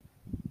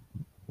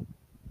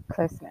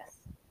Closeness.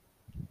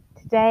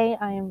 Today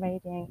I am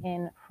radiating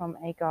in from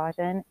a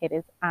garden. It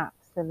is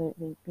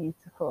absolutely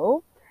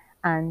beautiful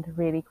and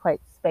really quite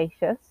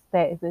spacious.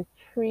 There is a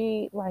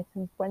tree right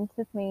in front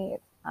of me.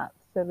 It's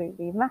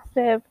absolutely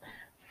massive.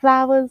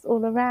 Flowers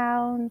all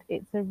around.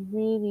 It's a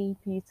really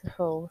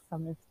beautiful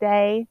summer's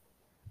day.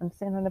 I'm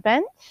sitting on a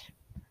bench.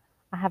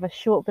 I have a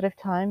short bit of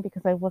time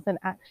because I wasn't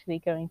actually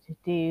going to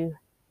do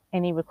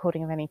any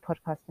recording of any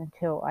podcast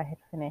until I had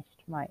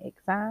finished my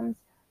exams.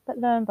 But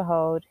lo and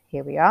behold,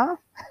 here we are.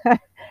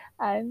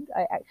 And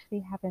I actually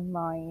have in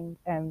mind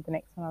the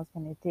next one I was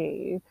going to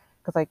do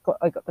because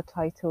I got the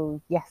title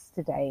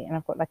yesterday and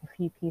I've got like a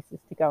few pieces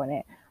to go in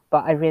it,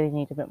 but I really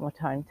need a bit more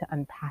time to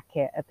unpack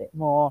it a bit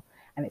more,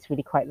 and it's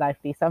really quite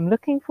lively. So I'm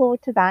looking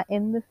forward to that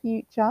in the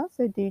future.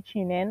 So do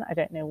tune in. I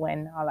don't know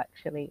when I'll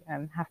actually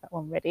have that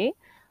one ready.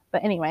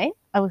 But anyway,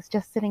 I was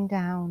just sitting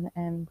down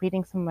and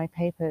reading some of my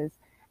papers,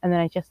 and then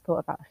I just thought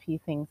about a few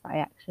things that I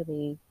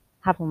actually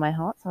have on my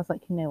heart. So I was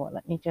like, you know what,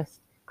 let me just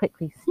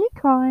quickly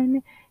sneak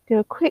on, do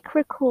a quick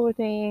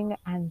recording,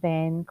 and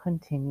then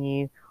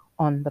continue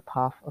on the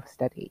path of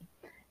study.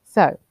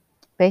 So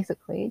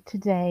basically,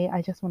 today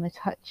I just want to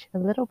touch a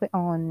little bit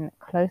on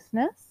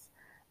closeness,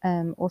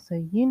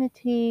 also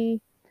unity,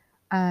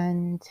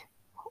 and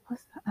what was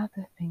the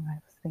other thing I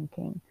was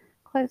thinking?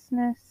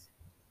 Closeness,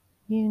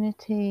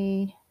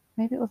 unity,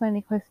 maybe it was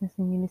only closeness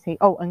and unity.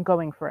 Oh, and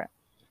going for it.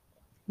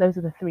 Those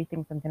are the three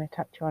things I'm going to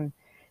touch on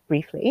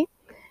briefly.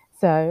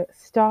 So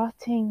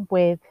starting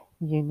with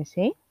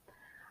unity,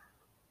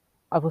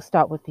 I will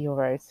start with the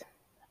Euros.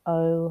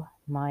 Oh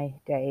my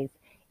days.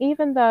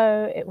 Even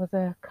though it was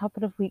a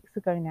couple of weeks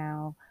ago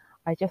now,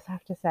 I just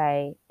have to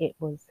say it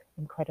was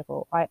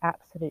incredible. I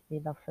absolutely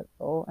love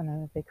football and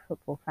I'm a big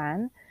football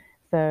fan.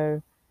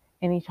 So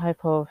any type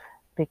of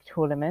big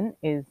tournament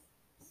is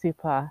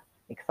super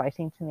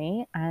exciting to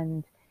me,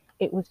 and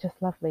it was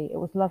just lovely. It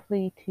was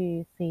lovely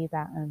to see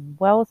that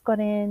Wales got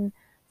in,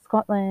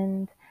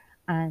 Scotland,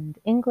 and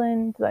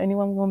England. The only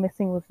one we were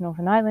missing was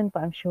Northern Ireland,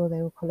 but I'm sure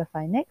they will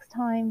qualify next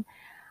time.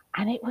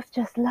 And it was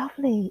just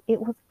lovely. It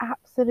was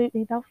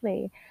absolutely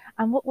lovely.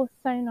 And what was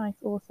so nice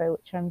also,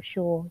 which I'm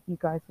sure you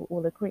guys will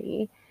all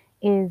agree,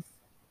 is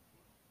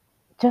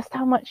just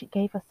how much it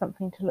gave us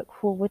something to look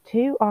forward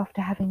to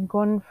after having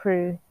gone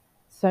through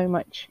so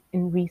much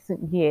in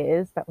recent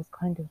years that was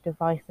kind of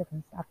divisive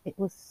and stuff. It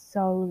was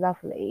so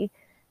lovely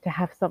to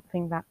have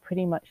something that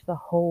pretty much the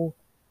whole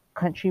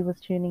country was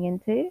tuning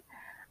into.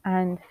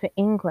 And for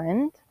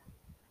England,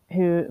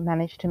 who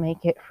managed to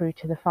make it through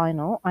to the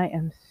final, I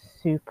am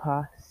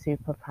super,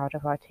 super proud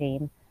of our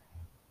team.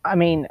 I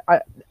mean,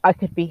 I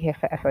could be here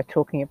forever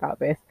talking about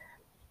this.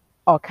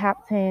 Our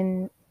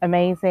captain,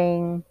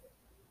 amazing.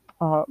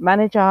 Our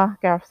manager,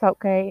 Gareth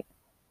Southgate,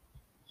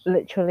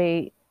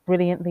 literally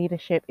brilliant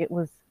leadership. It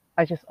was,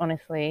 I just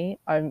honestly,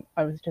 I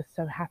was just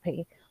so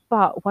happy.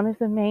 But one of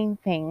the main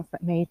things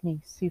that made me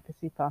super,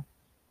 super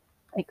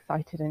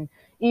excited, and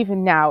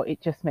even now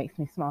it just makes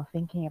me smile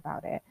thinking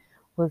about it,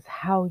 was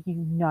how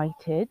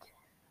united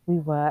we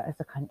were as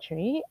a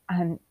country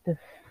and the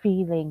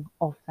feeling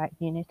of that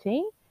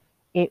unity.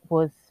 It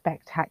was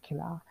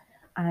spectacular,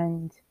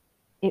 and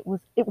it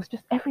was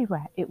just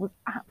everywhere. It was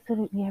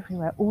absolutely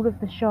everywhere. All of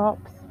the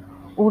shops,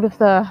 all of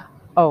the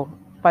oh,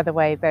 by the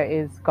way, there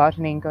is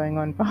gardening going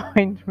on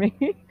behind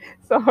me.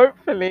 So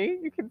hopefully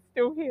you can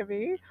still hear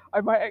me.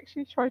 I might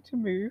actually try to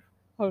move.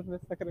 Hold on a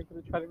second, I'm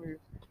gonna try to move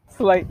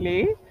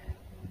slightly,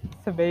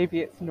 so maybe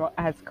it's not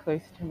as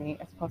close to me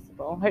as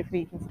possible.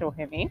 Hopefully you can still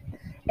hear me.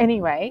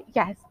 Anyway,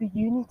 yes, the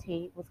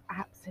unity was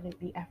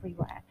absolutely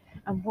everywhere.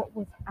 And what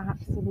was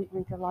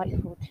absolutely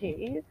delightful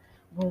too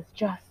was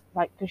just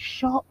like the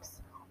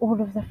shops,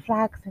 all of the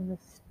flags in the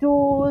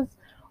stores,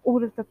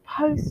 all of the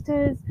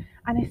posters,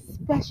 and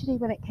especially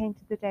when it came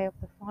to the day of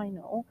the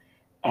final,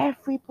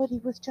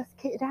 everybody was just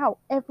kitted out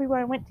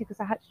everywhere I went to, because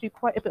I had to do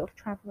quite a bit of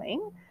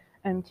traveling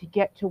to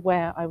get to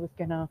where I was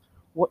going to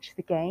watch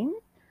the game.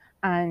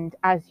 And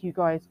as you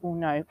guys all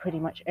know, pretty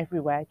much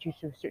everywhere, due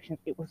to restrictions,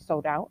 it was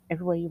sold out.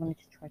 Everywhere you wanted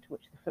to try to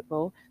watch the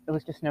football, there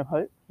was just no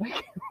hope.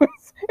 Like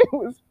it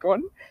was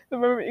gone. The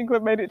moment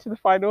England made it to the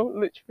final,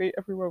 literally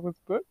everywhere was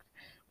booked.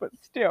 But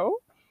still,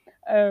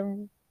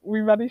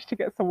 we managed to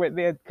get somewhere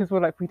there because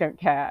we're like, we don't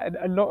care. And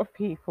a lot of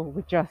people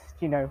were just,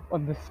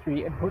 on the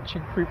street and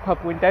watching through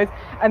pub windows.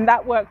 And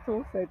that worked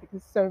also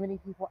because so many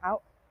people were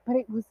out. But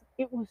it was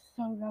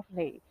so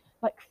lovely.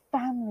 Like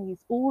families,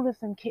 all of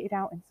them kitted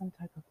out in some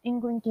type of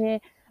England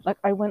gear. Like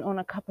I went on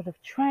a couple of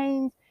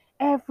trains.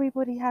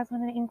 Everybody has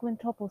on an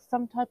England top or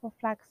some type of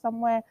flag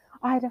somewhere.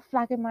 I had a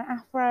flag in my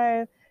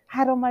afro,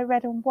 had on my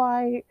red and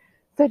white.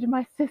 So did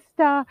my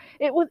sister.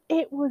 It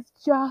was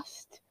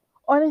just,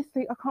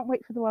 honestly, I can't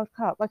wait for the World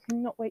Cup. I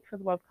cannot wait for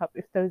the World Cup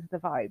if those are the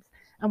vibes.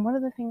 And one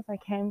of the things I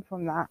came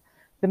from that,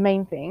 the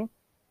main thing,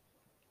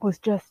 was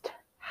just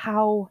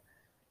how,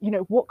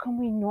 what can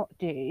we not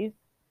do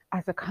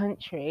as a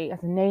country,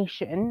 as a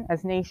nation,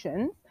 as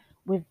nations,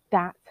 with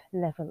that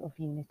level of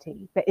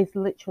unity? There is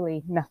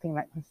literally nothing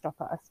that can stop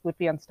us, would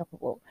be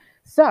unstoppable.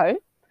 So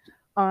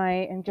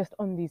I am just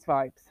on these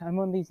vibes. I'm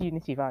on these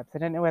unity vibes. I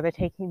don't know where they're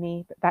taking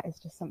me, but that is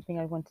just something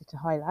I wanted to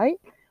highlight.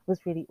 It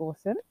was really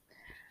awesome.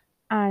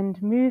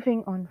 And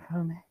moving on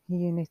from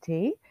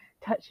unity,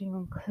 touching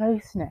on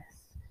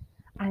closeness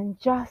and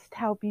just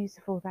how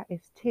beautiful that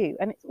is too.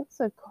 And it's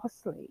also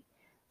costly.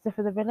 So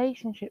for the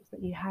relationships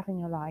that you have in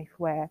your life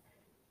where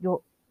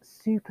you're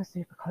super,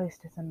 super close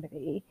to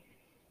somebody,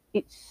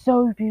 it's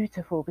so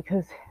beautiful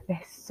because they're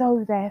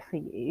so there for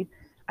you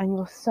and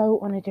you're so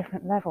on a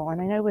different level.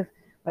 And I know with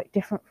like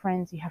different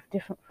friends, you have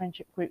different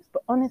friendship groups,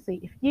 but honestly,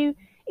 if you,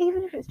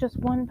 even if it's just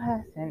one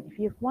person, if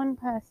you have one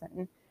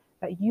person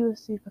that you are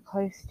super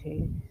close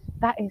to,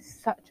 that is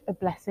such a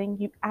blessing.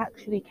 You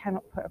actually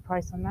cannot put a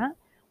price on that,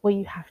 where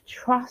you have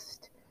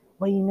trust,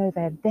 where you know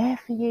they're there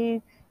for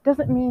you.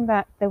 Doesn't mean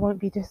that there won't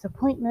be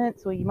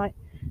disappointments or you might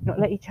not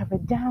let each other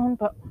down,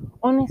 but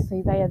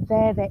honestly, they are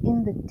there, they're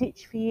in the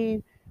ditch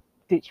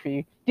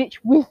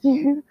with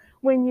you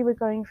when you were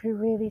going through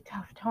really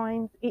tough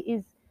times. It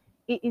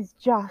is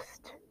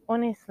just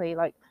honestly,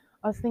 like,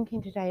 I was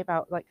thinking today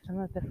about like some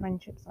of the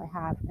friendships I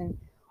have, and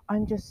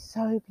I'm just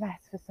so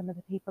blessed for some of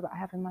the people that I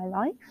have in my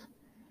life.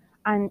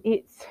 And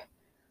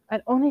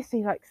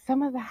honestly, like,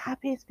 some of the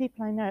happiest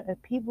people I know are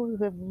people who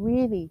they've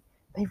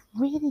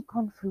really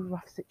gone through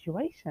rough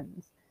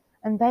situations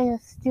and they are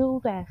still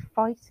there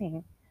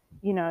fighting,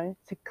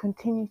 to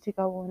continue to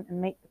go on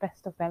and make the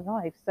best of their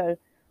lives. So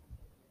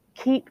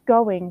keep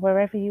going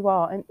wherever you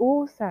are. And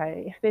also,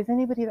 if there's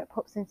anybody that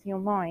pops into your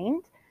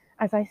mind,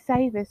 as I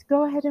say this,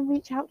 go ahead and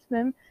reach out to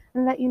them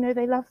and let you know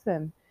they love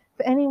them.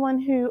 For anyone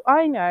who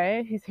I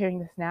know who's hearing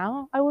this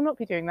now, I will not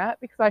be doing that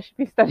because I should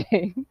be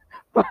studying.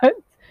 But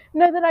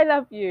know that I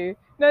love you,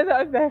 know that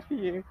I'm there for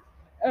you.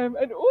 And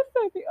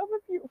also, the other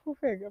beautiful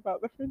thing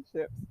about the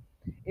friendships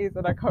is,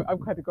 and I'm kind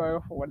of going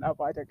off on one now,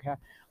 but I don't care.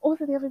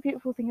 Also, the other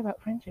beautiful thing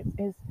about friendships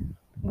is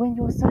when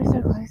you're so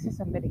close to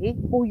somebody,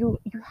 or you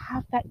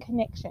have that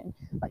connection.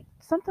 Like,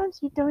 sometimes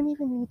you don't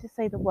even need to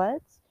say the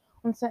words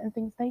on certain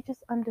things. They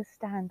just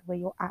understand where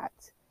you're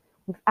at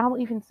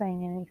without even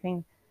saying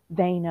anything.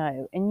 They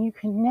know, and you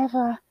can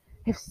never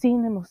have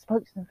seen them or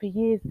spoke to them for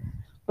years,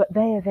 but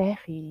they are there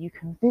for you. You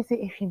can visit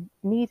if you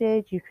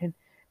needed. You can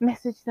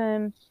message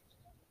them.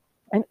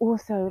 And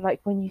also, like,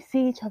 when you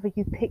see each other,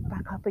 you pick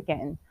back up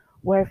again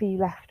wherever you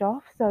left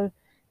off. So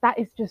that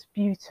is just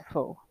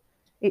beautiful.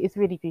 It is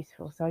really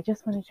beautiful. So I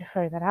just wanted to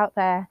throw that out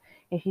there.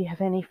 If you have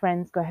any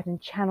friends, go ahead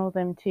and channel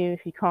them too.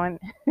 If you can't,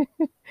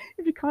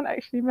 if you can't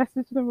actually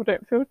message them or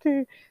don't feel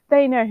to,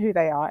 they know who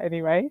they are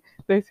anyway.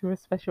 Those who are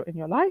special in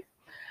your life.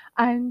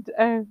 And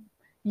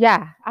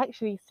yeah,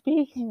 actually,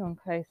 speaking on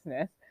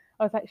closeness,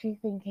 I was actually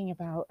thinking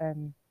about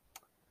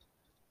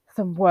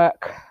some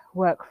work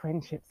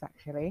friendships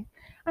actually,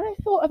 and I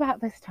thought about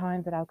this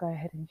time that I'll go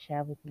ahead and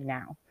share with you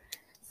now.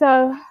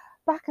 So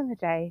back in the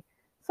day,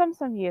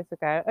 some years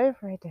ago,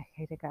 over a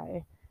decade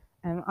ago,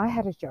 I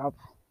had a job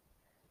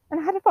and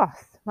I had a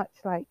boss, much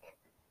like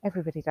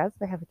everybody does.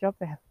 They have a job,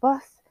 they have a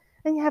boss,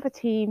 and you have a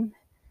team,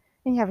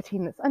 and you have a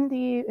team that's under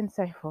you, and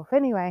so forth.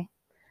 Anyway,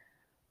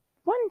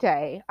 one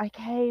day I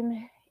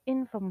came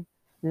in from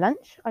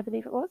lunch, I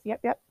believe it was.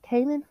 Yep.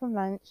 Came in from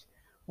lunch,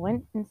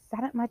 went and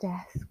sat at my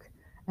desk,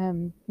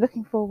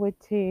 looking forward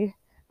to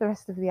the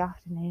rest of the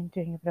afternoon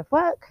doing a bit of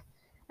work.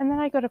 And then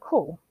I got a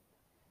call.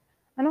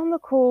 And on the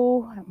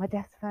call, at my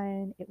desk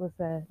phone, it was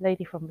a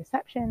lady from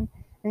reception.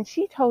 And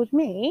she told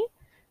me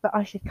that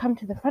I should come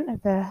to the front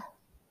of the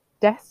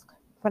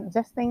front of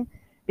desk thing,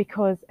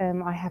 because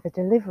I have a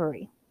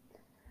delivery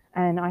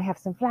and I have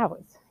some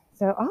flowers.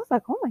 So I was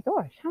like, oh my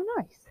gosh, how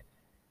nice.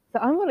 So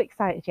I'm all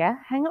excited, yeah?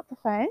 Hang up the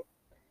phone,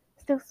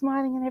 still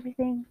smiling and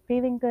everything,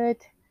 feeling good.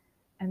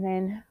 And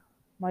then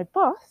my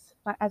boss,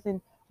 like, as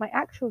in my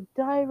actual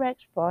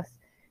direct boss,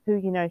 who,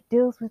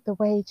 deals with the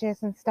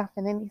wages and stuff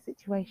in any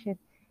situation,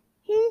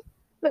 he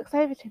looks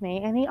over to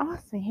me and he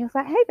asks me, he was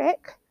like, hey,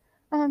 Vic,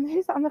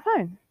 who's that on the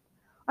phone?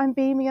 I'm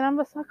beaming and I'm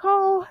just like,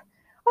 oh,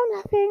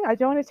 nothing. I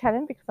don't want to tell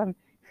him because I'm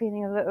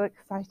feeling a little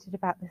excited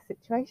about this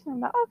situation.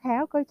 I'm like, okay,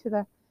 I'll go to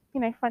the,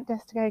 front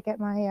desk to go get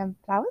my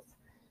flowers.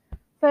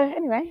 So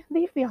anyway,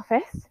 leave the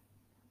office,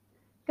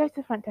 go to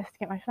the front desk to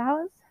get my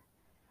flowers,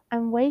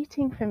 and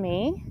waiting for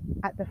me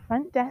at the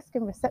front desk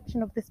and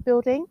reception of this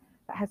building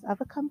that has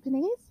other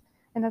companies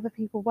and other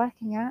people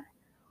working at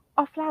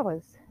are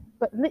flowers,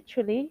 but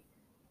literally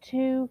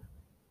 2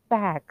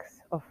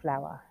 bags of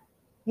flour.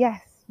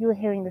 Yes, you were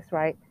hearing this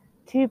right.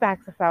 2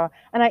 bags of flour.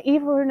 And I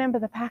even remember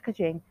the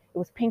packaging. It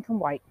was pink and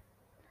white.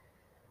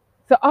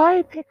 So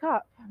I pick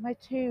up my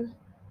 2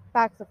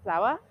 bags of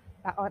flour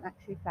that aren't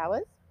actually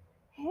flowers,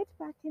 head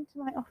back into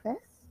my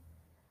office,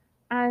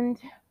 and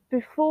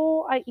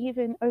before I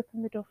even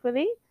open the door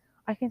fully,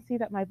 I can see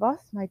that my boss,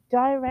 my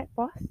direct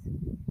boss,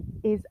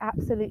 is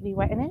absolutely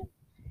wet in it.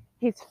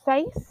 His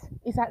face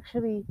is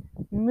actually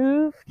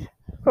moved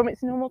from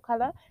its normal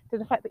colour to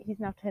the fact that he's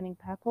now turning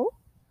purple.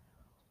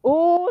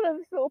 All of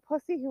this little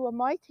posse who are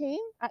my team,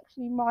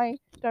 actually my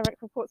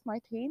direct reports, my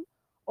team,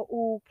 are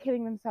all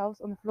killing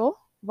themselves on the floor,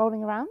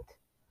 rolling around,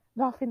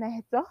 laughing their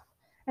heads off.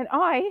 And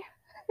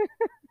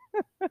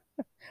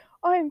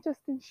I am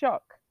just in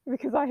shock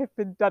because I have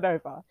been done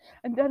over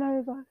and done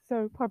over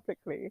so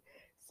publicly.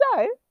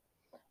 So,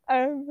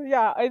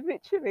 yeah, I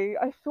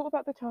thought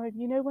about the time,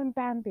 when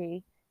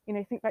Bambi,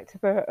 think back to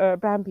the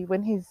Bambi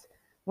when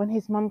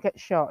his mum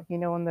gets shot,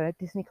 on the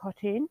Disney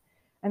cartoon,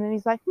 and then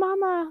he's like,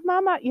 "Mama,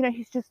 Mama,"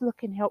 he's just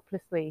looking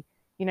helplessly.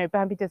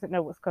 Bambi doesn't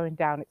know what's going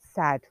down. It's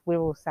sad.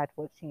 We're all sad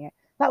watching it.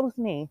 That was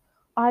me.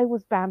 I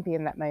was Bambi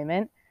in that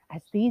moment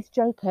as these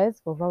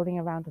jokers were rolling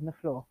around on the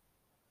floor.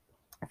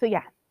 So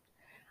yeah,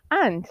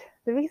 and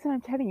the reason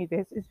I'm telling you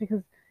this is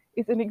because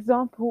it's an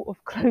example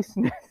of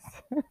closeness.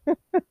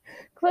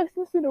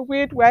 Closeness in a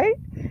weird way,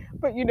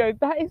 but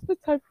that is the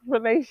type of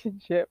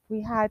relationship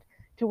we had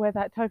to where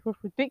that type of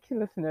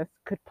ridiculousness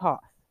could pass.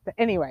 But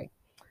anyway,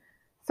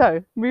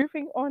 so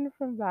moving on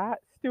from that,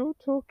 still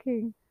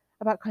talking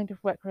about kind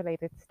of work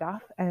related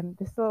stuff, and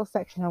this little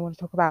section I want to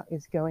talk about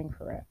is going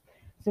for it.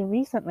 So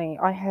recently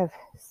I have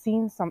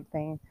seen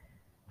something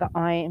that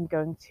I am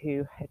going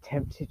to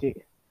attempt to do.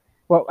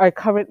 Well, I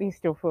currently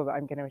still feel that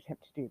I'm going to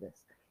attempt to do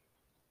this.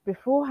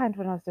 Beforehand,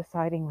 when I was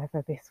deciding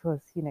whether this was,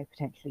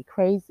 potentially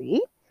crazy,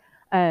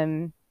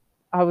 um,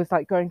 I was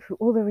like going through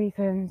all the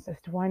reasons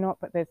as to why not,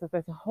 but there's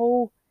a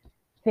whole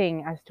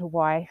thing as to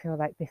why I feel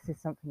like this is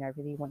something I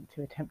really want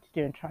to attempt to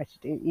do and try to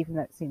do, even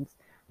though it seems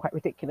quite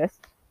ridiculous.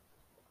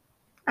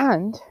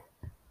 And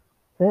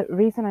the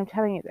reason I'm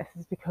telling you this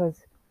is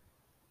because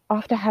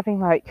after having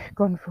like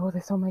gone through all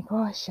this, oh my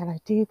gosh, shall I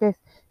do this?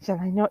 Shall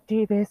I not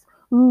do this?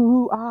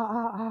 Ooh,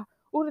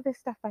 all of this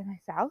stuff by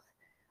myself.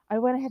 I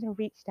went ahead and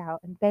reached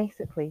out, and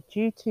basically,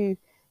 due to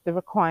the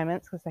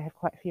requirements, because they have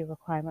quite a few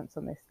requirements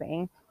on this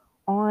thing,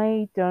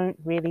 I don't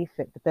really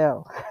fit the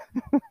bill.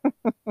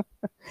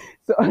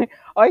 So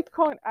I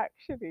can't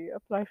actually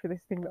apply for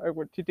this thing that I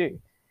want to do.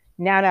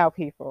 Now,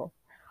 people,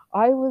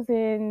 I was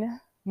in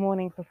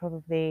mourning for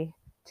probably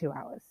 2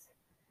 hours.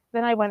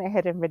 Then I went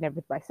ahead and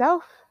remembered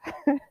myself,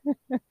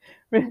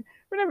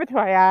 remembered who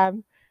I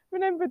am,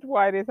 remembered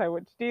why it is I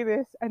want to do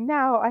this, and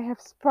now I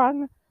have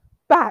sprung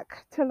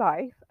back to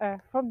life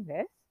from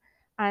this,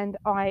 and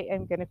I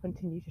am going to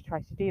continue to try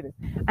to do this.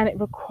 And it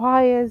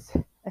requires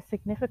a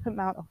significant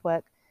amount of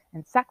work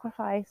and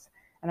sacrifice,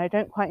 and I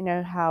don't quite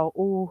know how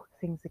all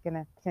things are going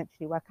to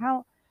potentially work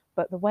out,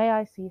 but the way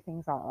I see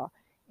things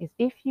is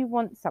if you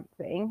want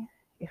something,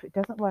 if it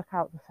doesn't work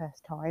out the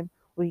first time,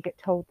 or you get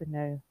told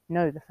the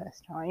no the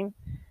first time,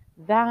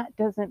 that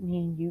doesn't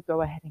mean you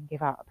go ahead and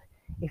give up.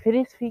 If it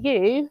is for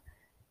you,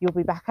 you'll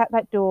be back at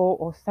that door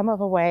or some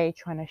other way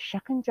trying to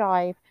shuck and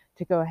jive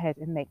to go ahead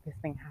and make this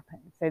thing happen.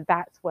 So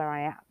that's where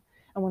I am.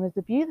 And one of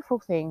the beautiful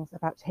things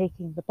about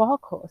taking the bar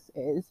course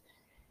is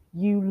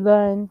you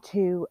learn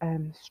to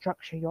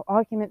structure your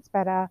arguments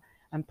better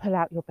and pull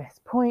out your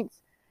best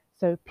points.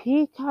 So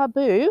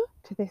peekaboo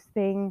to this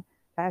thing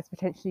that has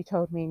potentially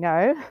told me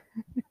no.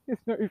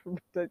 It's not even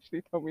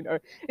potentially told me no.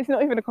 It's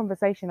not even a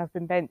conversation. I've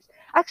been benched.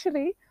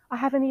 Actually, I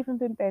haven't even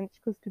been benched,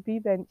 because to be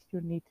benched,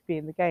 you'll need to be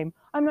in the game.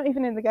 I'm not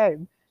even in the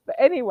game. But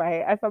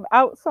anyway, as I'm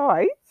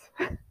outside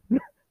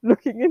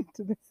looking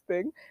into this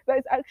thing, that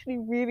is actually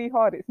really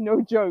hard. It's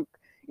no joke,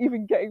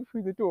 even getting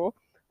through the door.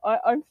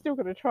 I'm still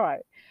going to try.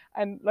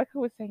 And like I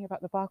was saying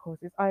about the bar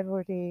courses, I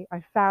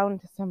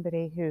found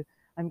somebody who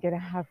I'm going to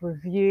have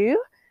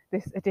review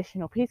this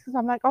additional piece, because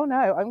I'm like, oh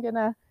no, I'm going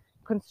to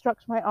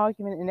construct my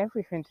argument and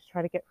everything to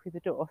try to get through the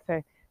door.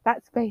 So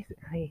that's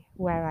basically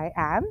where I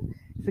am.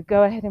 So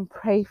go ahead and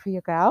pray for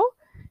your girl,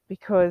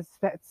 because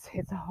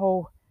it's a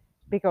whole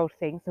big old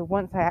thing. So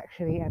once I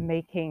actually am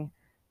making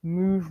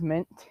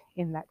movement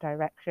in that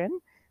direction,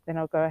 then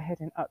I'll go ahead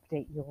and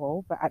update you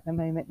all. But at the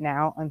moment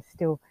now, I'm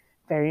still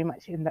very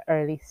much in the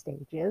early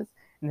stages,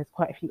 and there's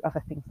quite a few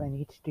other things I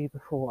need to do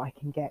before I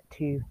can get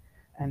to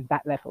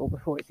that level,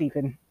 before it's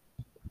even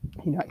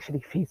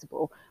actually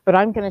feasible. But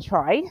I'm going to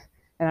try,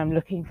 and I'm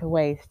looking for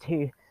ways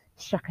to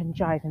shuck and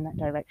jive in that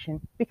direction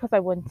because I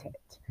want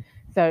it.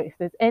 So if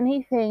there's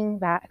anything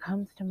that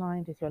comes to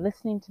mind as you're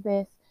listening to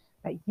this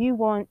that you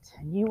want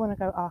and you want to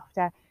go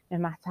after, no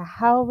matter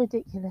how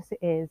ridiculous it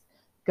is,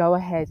 go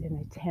ahead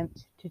and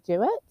attempt to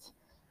do it.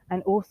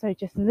 And also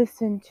just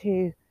listen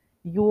to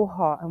your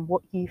heart and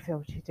what you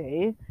feel to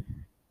do,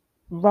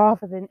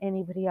 rather than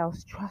anybody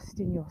else. Trust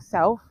in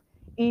yourself,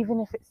 even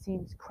if it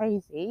seems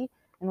crazy.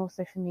 And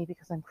also for me,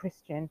 because I'm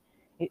Christian,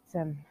 it's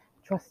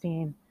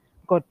trusting in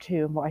God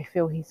too, and what I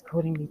feel He's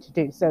calling me to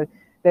do. So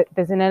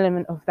there's an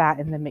element of that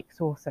in the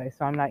mix also.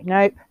 So I'm like,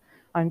 nope,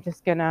 I'm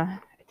just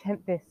gonna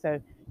attempt this.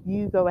 So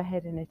you go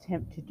ahead and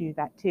attempt to do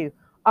that too.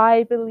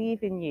 I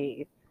believe in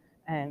you.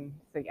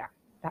 So yeah,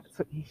 that's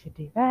what you should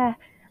do there.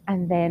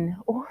 And then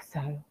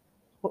also,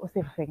 what was the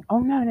other thing? Oh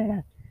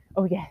no.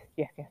 Oh yes.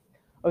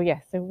 Oh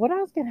yes. So what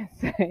I was gonna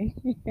say,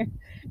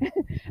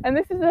 and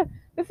this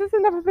is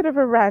another bit of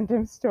a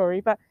random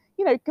story, but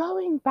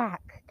going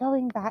back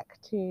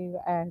to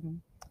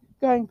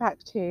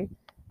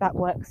that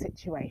work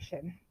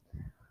situation.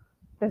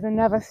 There's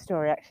another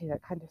story actually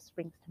that kind of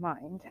springs to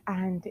mind,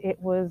 and it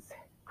was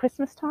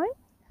Christmas time.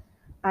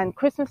 And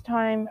Christmas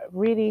time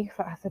really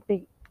for us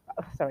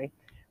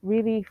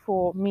really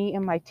for me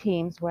and my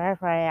teams,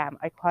 wherever I am,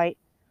 I quite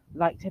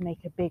like to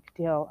make a big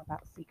deal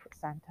about Secret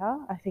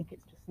Santa. I think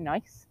it's just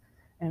nice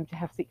to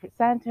have Secret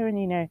Santa,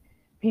 and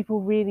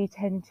people really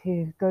tend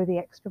to go the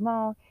extra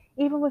mile.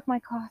 Even with my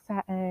class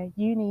at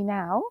uni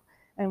now,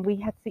 and we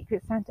had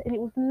Secret Santa, and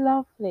it was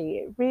lovely.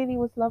 It really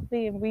was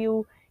lovely, and we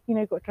all,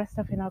 got dressed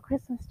up in our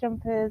Christmas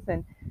jumpers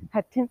and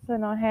had tinsel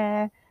in our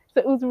hair. So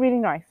it was really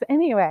nice. So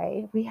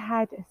anyway, we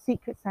had a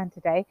Secret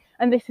Santa day,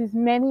 and this is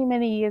many,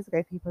 many years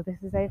ago, people.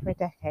 This is over a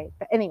decade.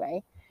 But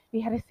anyway,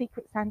 we had a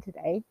Secret Santa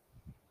day,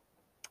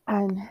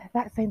 and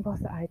that same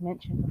boss that I had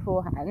mentioned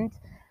beforehand,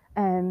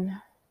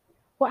 um,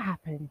 what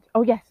happened?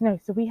 Oh, yes, no.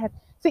 So we had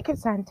Secret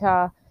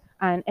Santa,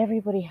 and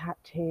everybody had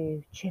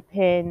to chip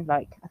in.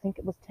 Like, I think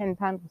it was £10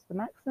 was the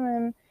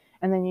maximum.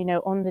 And then,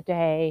 on the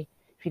day,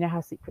 if you know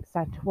how Secret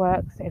Santa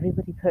works,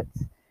 everybody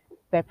puts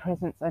their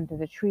presents under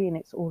the tree, and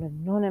it's all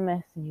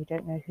anonymous, and you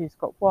don't know who's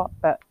got what.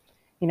 But,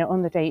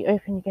 on the day you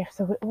open your gifts,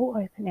 so we're all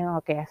opening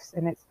our gifts,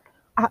 and it's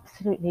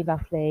absolutely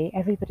lovely.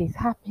 Everybody's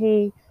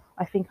happy.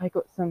 I think I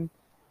got some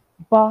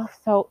bath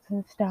salts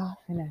and stuff,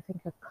 and I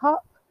think a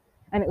cup,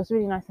 and it was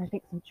really nice. And I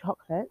think some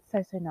chocolate,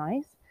 so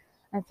nice.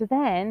 And so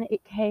then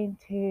it came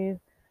to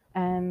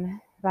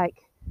like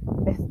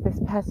this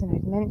person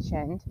who'd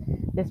mentioned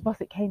this boss.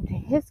 It came to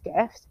his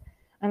gift,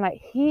 and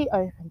like he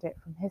opened it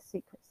from his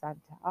Secret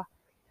Santa,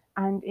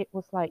 and it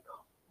was like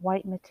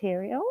white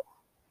material,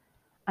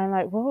 and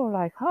like we're all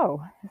like,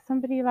 oh, has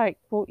somebody like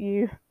bought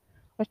you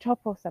a top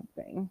or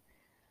something?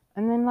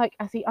 And then like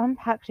as he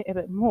unpacked it a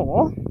bit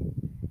more,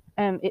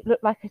 it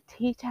looked like a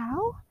tea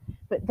towel,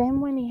 but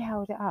then when he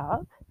held it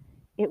up,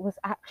 it was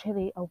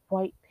actually a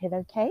white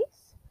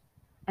pillowcase.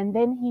 And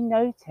then he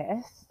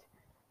noticed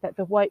that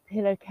the white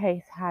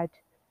pillowcase had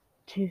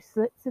two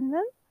slits in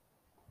them.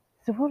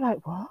 So we're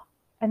like, what?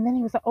 And then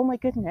he was like, oh my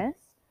goodness,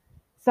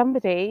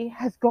 somebody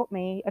has got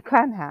me a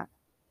clan hat.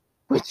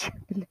 Would you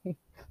believe?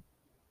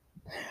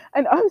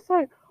 And I was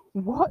like,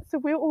 what? So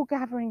we're all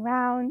gathering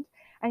round,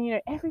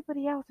 and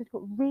everybody else had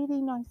got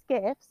really nice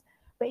gifts,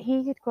 but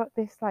he had got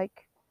this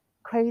like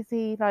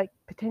crazy, like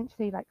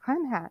potentially like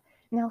clan hat.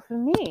 Now for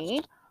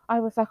me, I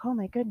was like, oh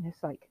my goodness,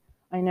 like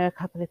I know a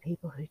couple of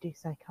people who do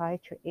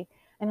psychiatry,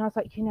 and I was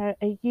like,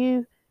 are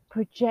you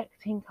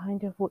projecting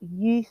kind of what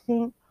you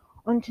think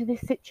onto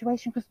this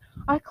situation? Because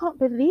I can't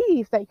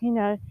believe that,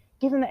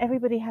 given that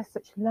everybody has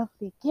such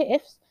lovely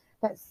gifts,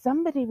 that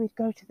somebody would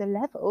go to the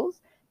levels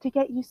to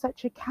get you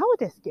such a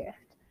cowardice gift.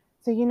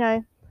 So,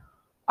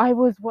 I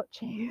was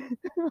watching,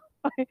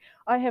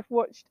 I have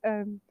watched,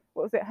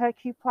 what was it,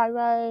 Hercule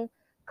Poirot,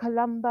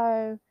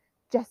 Columbo,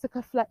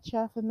 Jessica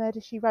Fletcher for Murder,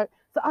 She Wrote.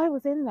 So I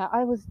was in there,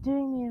 I was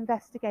doing the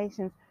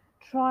investigations,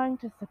 trying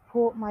to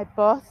support my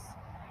boss,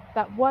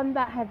 that one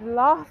that had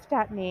laughed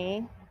at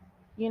me,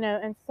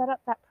 and set up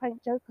that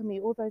prank joke on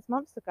me all those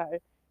months ago.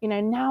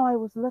 Now I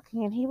was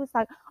looking, and he was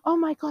like, oh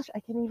my gosh,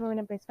 I can even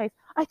remember his face.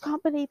 I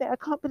can't believe it. I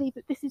can't believe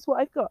that this is what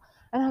I've got.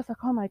 And I was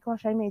like, oh my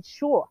gosh, I made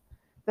sure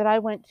that I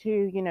went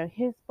to,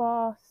 his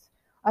boss,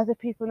 other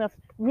people, and I've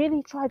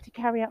really tried to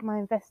carry out my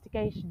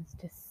investigations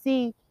to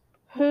see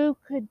who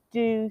could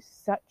do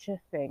such a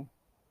thing.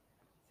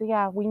 So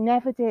yeah, we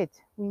never did.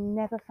 We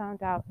never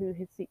found out who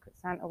his Secret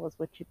Santa was,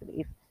 would you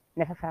believe?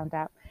 Never found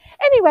out.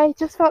 Anyway,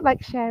 just felt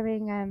like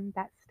sharing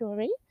that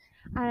story.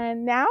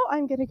 And now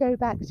I'm going to go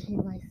back to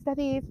my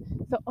studies.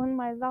 So on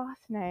my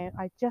last note,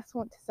 I just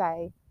want to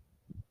say,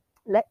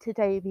 let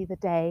today be the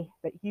day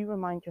that you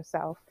remind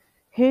yourself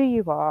who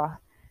you are,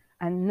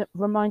 and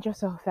remind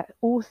yourself that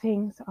all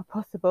things are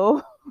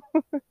possible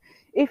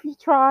if you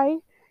try,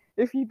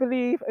 if you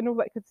believe, and all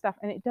that good stuff.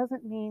 And it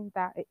doesn't mean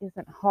that it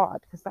isn't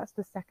hard, because that's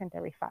the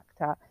secondary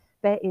factor.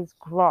 There is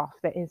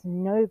graft. There is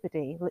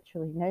nobody,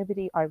 literally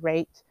nobody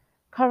irate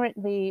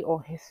currently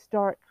or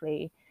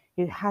historically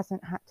who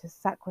hasn't had to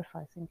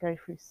sacrifice and go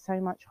through so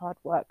much hard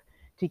work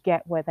to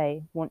get where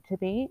they want to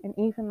be. And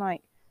even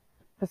like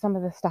for some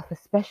of the stuff,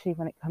 especially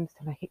when it comes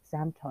to like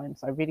exam times,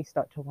 I really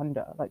start to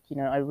wonder, like,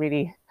 I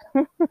really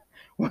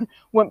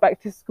went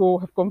back to school,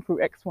 have gone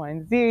through X, Y,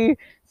 and Z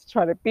to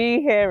try to be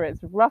here.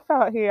 It's rough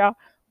out here.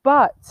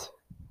 But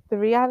the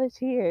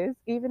reality is,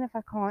 even if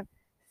I can't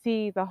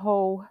see the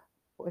whole,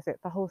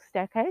 the whole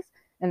staircase,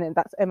 and then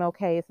that's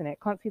MLK, isn't it?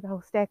 Can't see the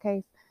whole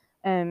staircase.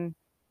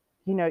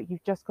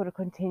 You've just got to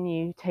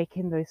continue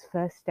taking those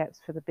first steps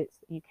for the bits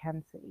that you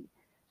can see.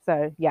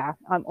 So yeah,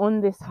 I'm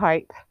on this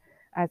hype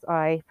as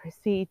I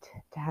proceed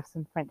to have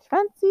some French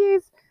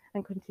fancies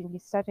and continue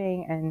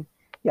studying. And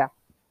yeah,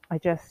 I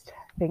just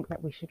think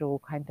that we should all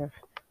kind of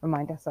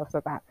remind ourselves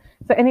of that.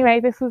 So anyway,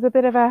 this was a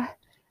bit of a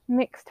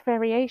mixed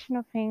variation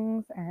of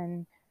things,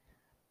 and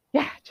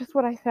yeah, just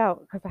what I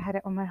felt because I had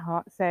it on my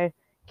heart. So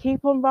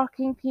keep on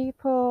rocking,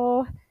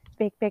 people.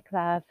 Big, big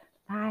love.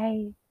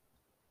 Bye.